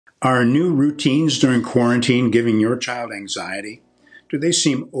Are new routines during quarantine giving your child anxiety? Do they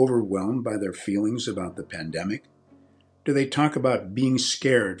seem overwhelmed by their feelings about the pandemic? Do they talk about being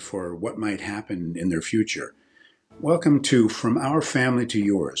scared for what might happen in their future? Welcome to From Our Family to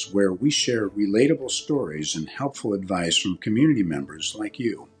Yours, where we share relatable stories and helpful advice from community members like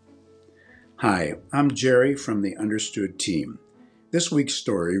you. Hi, I'm Jerry from the Understood team. This week's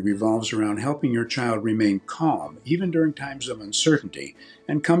story revolves around helping your child remain calm even during times of uncertainty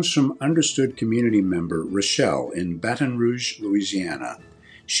and comes from Understood community member Rachelle in Baton Rouge, Louisiana.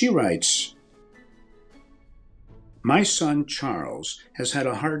 She writes, "My son Charles has had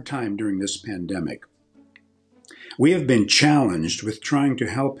a hard time during this pandemic. We have been challenged with trying to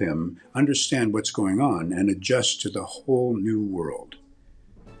help him understand what's going on and adjust to the whole new world.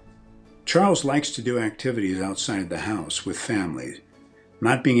 Charles likes to do activities outside the house with family.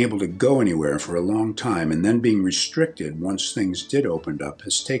 Not being able to go anywhere for a long time and then being restricted once things did open up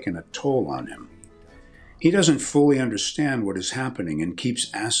has taken a toll on him. He doesn't fully understand what is happening and keeps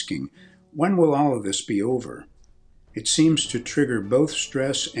asking, when will all of this be over? It seems to trigger both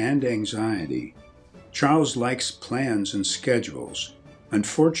stress and anxiety. Charles likes plans and schedules.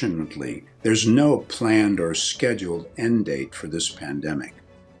 Unfortunately, there's no planned or scheduled end date for this pandemic."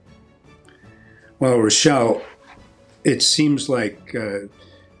 Well, Rachelle, it seems like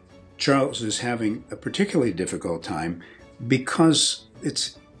Charles is having a particularly difficult time because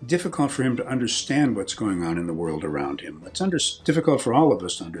it's difficult for him to understand what's going on in the world around him. It's difficult for all of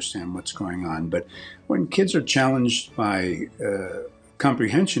us to understand what's going on, but when kids are challenged by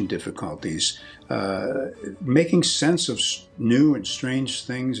comprehension difficulties, making sense of new and strange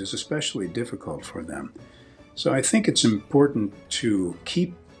things is especially difficult for them. So I think it's important to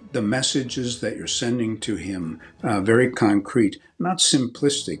keep the messages that you're sending to him very concrete, not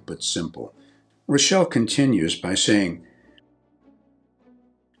simplistic, but simple. Rachelle continues by saying,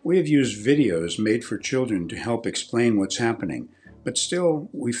 "We have used videos made for children to help explain what's happening, but still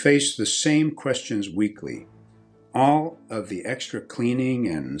we face the same questions weekly. All of the extra cleaning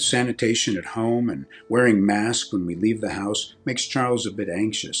and sanitation at home and wearing masks when we leave the house makes Charles a bit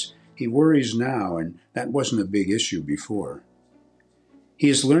anxious. He worries now, and that wasn't a big issue before. He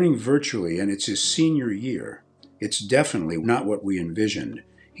is learning virtually, and it's his senior year. It's definitely not what we envisioned.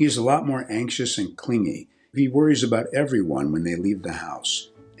 He is a lot more anxious and clingy. He worries about everyone when they leave the house,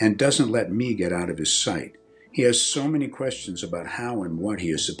 and doesn't let me get out of his sight. He has so many questions about how and what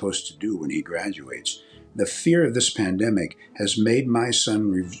he is supposed to do when he graduates. The fear of this pandemic has made my son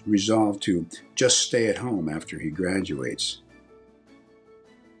resolve to just stay at home after he graduates."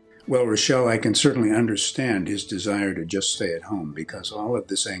 Well, Rachelle, I can certainly understand his desire to just stay at home because all of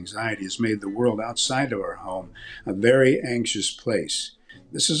this anxiety has made the world outside of our home a very anxious place.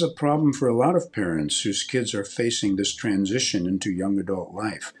 This is a problem for a lot of parents whose kids are facing this transition into young adult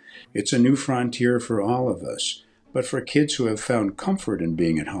life. It's a new frontier for all of us. But for kids who have found comfort in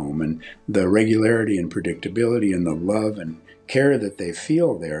being at home and the regularity and predictability and the love and care that they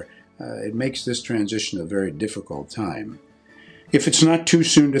feel there, it makes this transition a very difficult time. If it's not too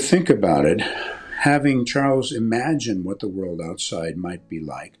soon to think about it, having Charles imagine what the world outside might be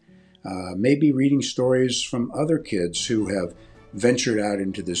like, maybe reading stories from other kids who have ventured out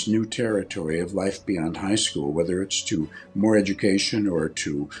into this new territory of life beyond high school, whether it's to more education or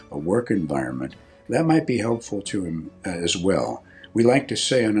to a work environment, that might be helpful to him as well. We like to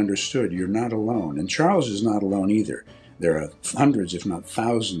say on Understood, you're not alone, and Charles is not alone either. There are hundreds, if not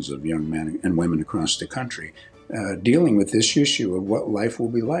thousands, of young men and women across the country dealing with this issue of what life will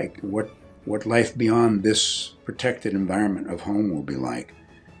be like, what life beyond this protected environment of home will be like.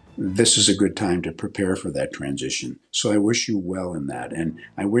 This is a good time to prepare for that transition. So I wish you well in that, and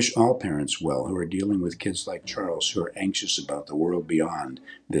I wish all parents well who are dealing with kids like Charles who are anxious about the world beyond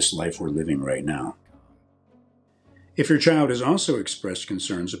this life we're living right now. If your child has also expressed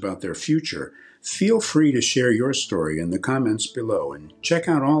concerns about their future, feel free to share your story in the comments below and check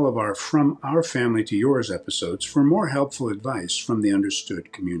out all of our From Our Family to Yours episodes for more helpful advice from the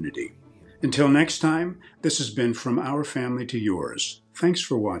Understood community. Until next time, this has been From Our Family to Yours. Thanks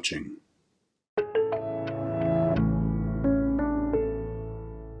for watching.